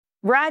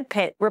Brad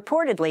Pitt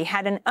reportedly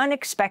had an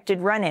unexpected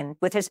run-in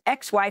with his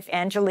ex-wife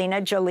Angelina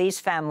Jolie's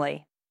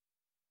family.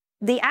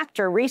 The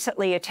actor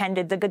recently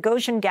attended the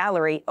Gagosian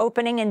Gallery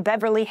opening in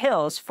Beverly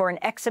Hills for an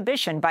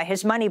exhibition by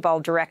his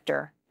Moneyball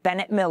director,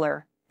 Bennett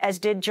Miller, as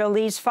did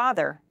Jolie's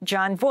father,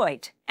 Jon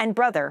Voight, and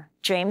brother,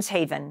 James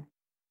Haven.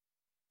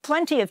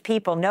 Plenty of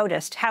people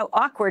noticed how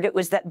awkward it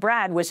was that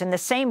Brad was in the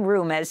same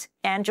room as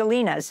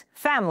Angelina's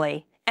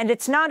family, and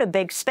it's not a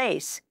big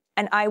space,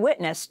 an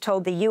eyewitness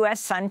told the U.S.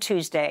 Sun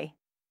Tuesday.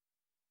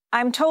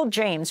 "I'm told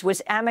James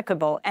was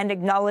amicable and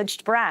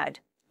acknowledged Brad,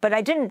 but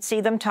I didn't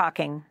see them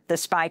talking," the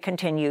spy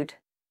continued.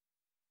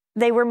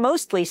 "They were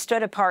mostly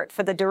stood apart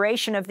for the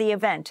duration of the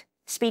event,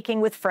 speaking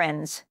with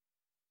friends."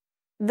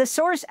 The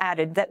source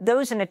added that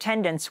those in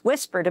attendance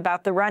whispered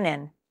about the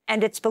run-in,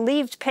 and it's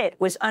believed Pitt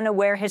was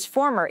unaware his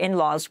former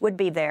in-laws would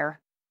be there.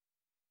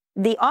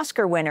 The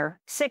Oscar winner,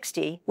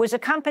 60, was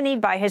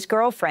accompanied by his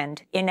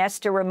girlfriend, Ines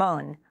de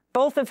Ramon,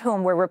 both of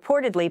whom were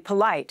reportedly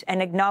polite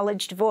and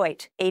acknowledged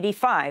Voight,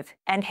 85,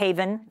 and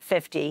Haven,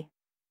 50.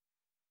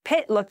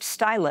 Pitt looked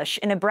stylish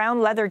in a brown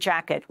leather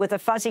jacket with a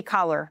fuzzy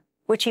collar,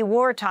 which he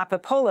wore atop a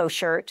polo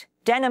shirt,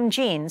 denim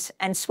jeans,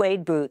 and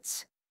suede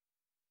boots.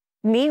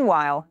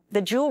 Meanwhile,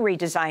 the jewelry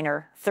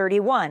designer,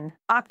 31,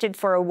 opted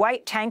for a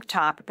white tank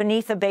top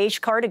beneath a beige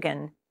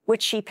cardigan,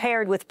 which she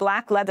paired with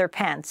black leather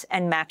pants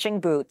and matching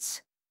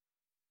boots.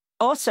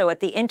 Also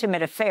at the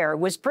intimate affair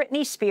was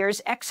Britney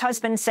Spears'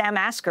 ex-husband Sam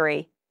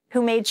Asghari,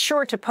 who made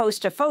sure to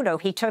post a photo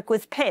he took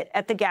with Pitt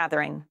at the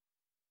gathering.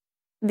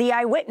 The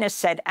eyewitness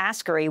said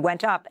Asghari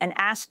went up and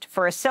asked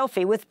for a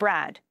selfie with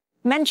Brad,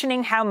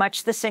 mentioning how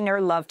much the singer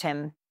loved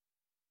him.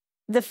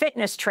 The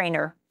fitness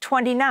trainer,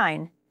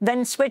 29,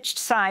 then switched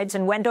sides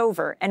and went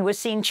over and was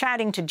seen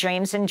chatting to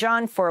James and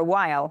John for a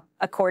while,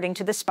 according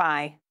to the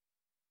spy.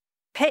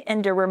 Pitt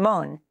and de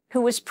Ramon, who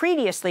was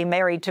previously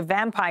married to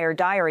Vampire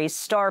Diaries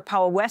star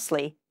Paul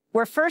Wesley,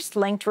 were first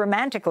linked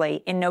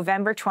romantically in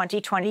November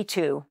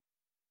 2022.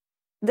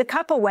 The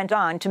couple went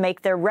on to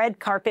make their red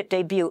carpet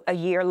debut a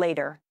year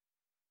later.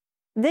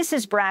 This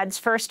is Brad's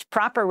first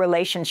proper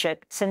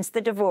relationship since the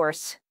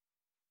divorce.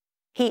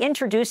 He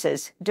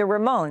introduces de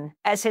Ramon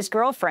as his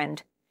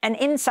girlfriend, an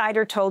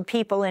insider told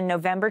People in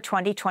November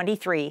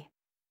 2023.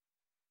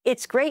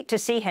 "It's great to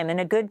see him in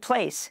a good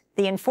place,"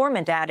 the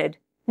informant added,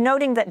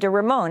 noting that de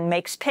Ramon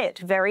makes Pitt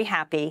very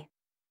happy.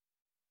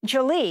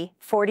 Jolie,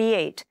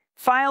 48,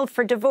 filed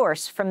for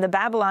divorce from the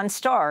Babylon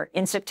star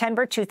in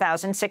September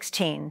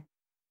 2016.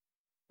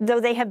 Though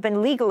they have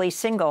been legally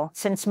single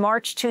since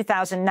March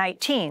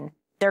 2019,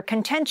 their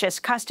contentious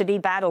custody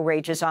battle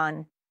rages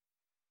on.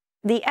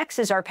 The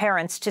exes are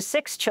parents to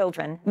 6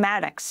 children: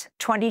 Maddox,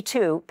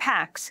 22,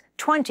 Pax,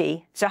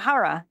 20,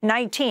 Zahara,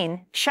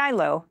 19,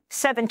 Shiloh,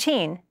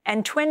 17,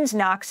 and twins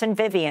Knox and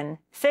Vivian,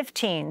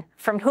 15,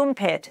 from whom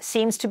Pitt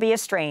seems to be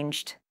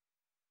estranged.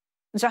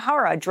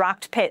 Zahara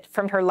dropped Pitt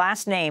from her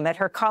last name at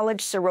her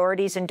college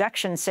sorority's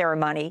induction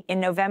ceremony in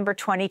November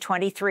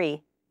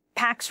 2023.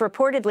 Pax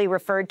reportedly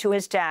referred to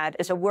his dad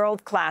as a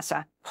world-class,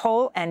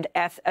 whole and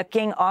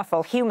king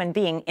awful human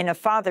being in a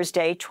Father's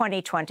Day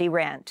 2020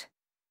 rant.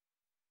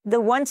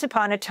 The Once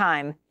Upon a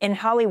Time in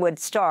Hollywood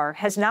star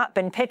has not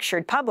been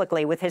pictured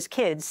publicly with his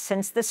kids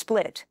since the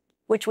split,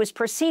 which was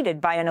preceded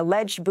by an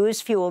alleged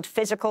booze-fueled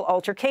physical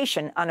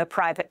altercation on a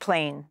private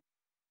plane.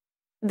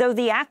 Though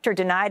the actor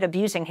denied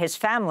abusing his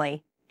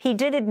family, he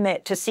did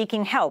admit to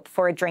seeking help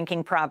for a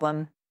drinking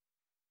problem.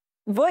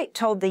 Voight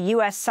told the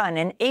U.S. Sun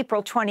in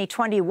April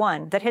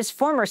 2021 that his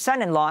former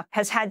son-in-law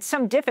has had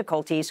some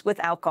difficulties with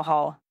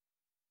alcohol.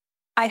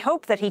 "I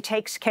hope that he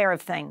takes care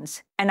of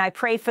things, and I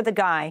pray for the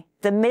guy,"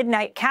 the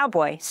Midnight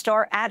Cowboy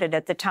star added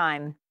at the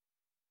time.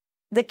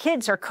 "The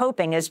kids are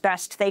coping as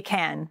best they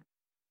can."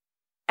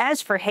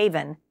 As for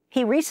Haven,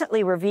 he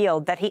recently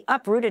revealed that he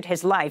uprooted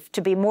his life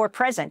to be more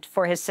present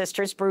for his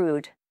sister's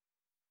brood.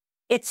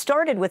 "It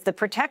started with the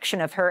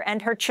protection of her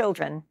and her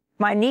children,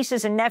 my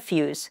nieces and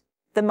nephews,"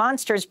 the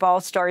Monsters Ball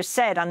stars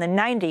said on the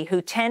 90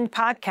 Who 10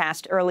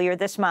 podcast earlier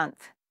this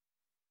month.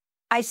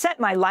 "I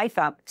set my life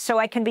up so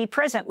I can be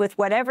present with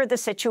whatever the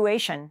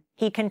situation,"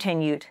 he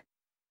continued.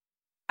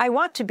 "I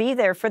want to be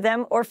there for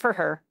them or for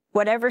her,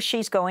 whatever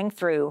she's going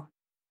through."